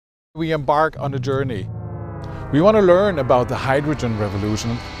We embark on a journey. We want to learn about the hydrogen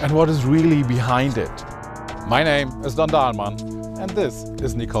revolution and what is really behind it. My name is Dahlmann and this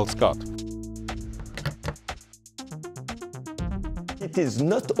is Nicole Scott. It is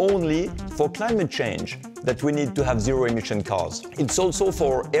not only for climate change that we need to have zero-emission cars. It's also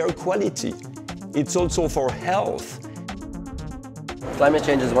for air quality. It's also for health. Climate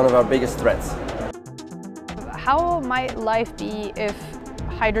change is one of our biggest threats. How might life be if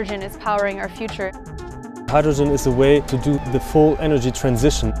hydrogen is powering our future? Hydrogen is a way to do the full energy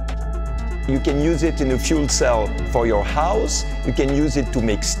transition. You can use it in a fuel cell for your house, you can use it to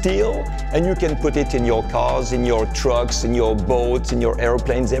make steel, and you can put it in your cars, in your trucks, in your boats, in your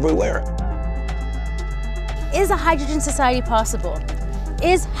airplanes, everywhere. Is a hydrogen society possible?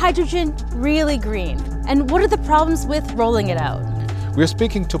 Is hydrogen really green? And what are the problems with rolling it out? We're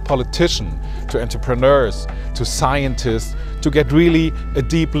speaking to politicians, to entrepreneurs, to scientists, to get really a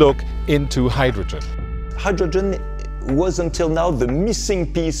deep look into hydrogen. Hydrogen was until now the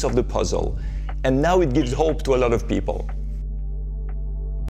missing piece of the puzzle, and now it gives hope to a lot of people.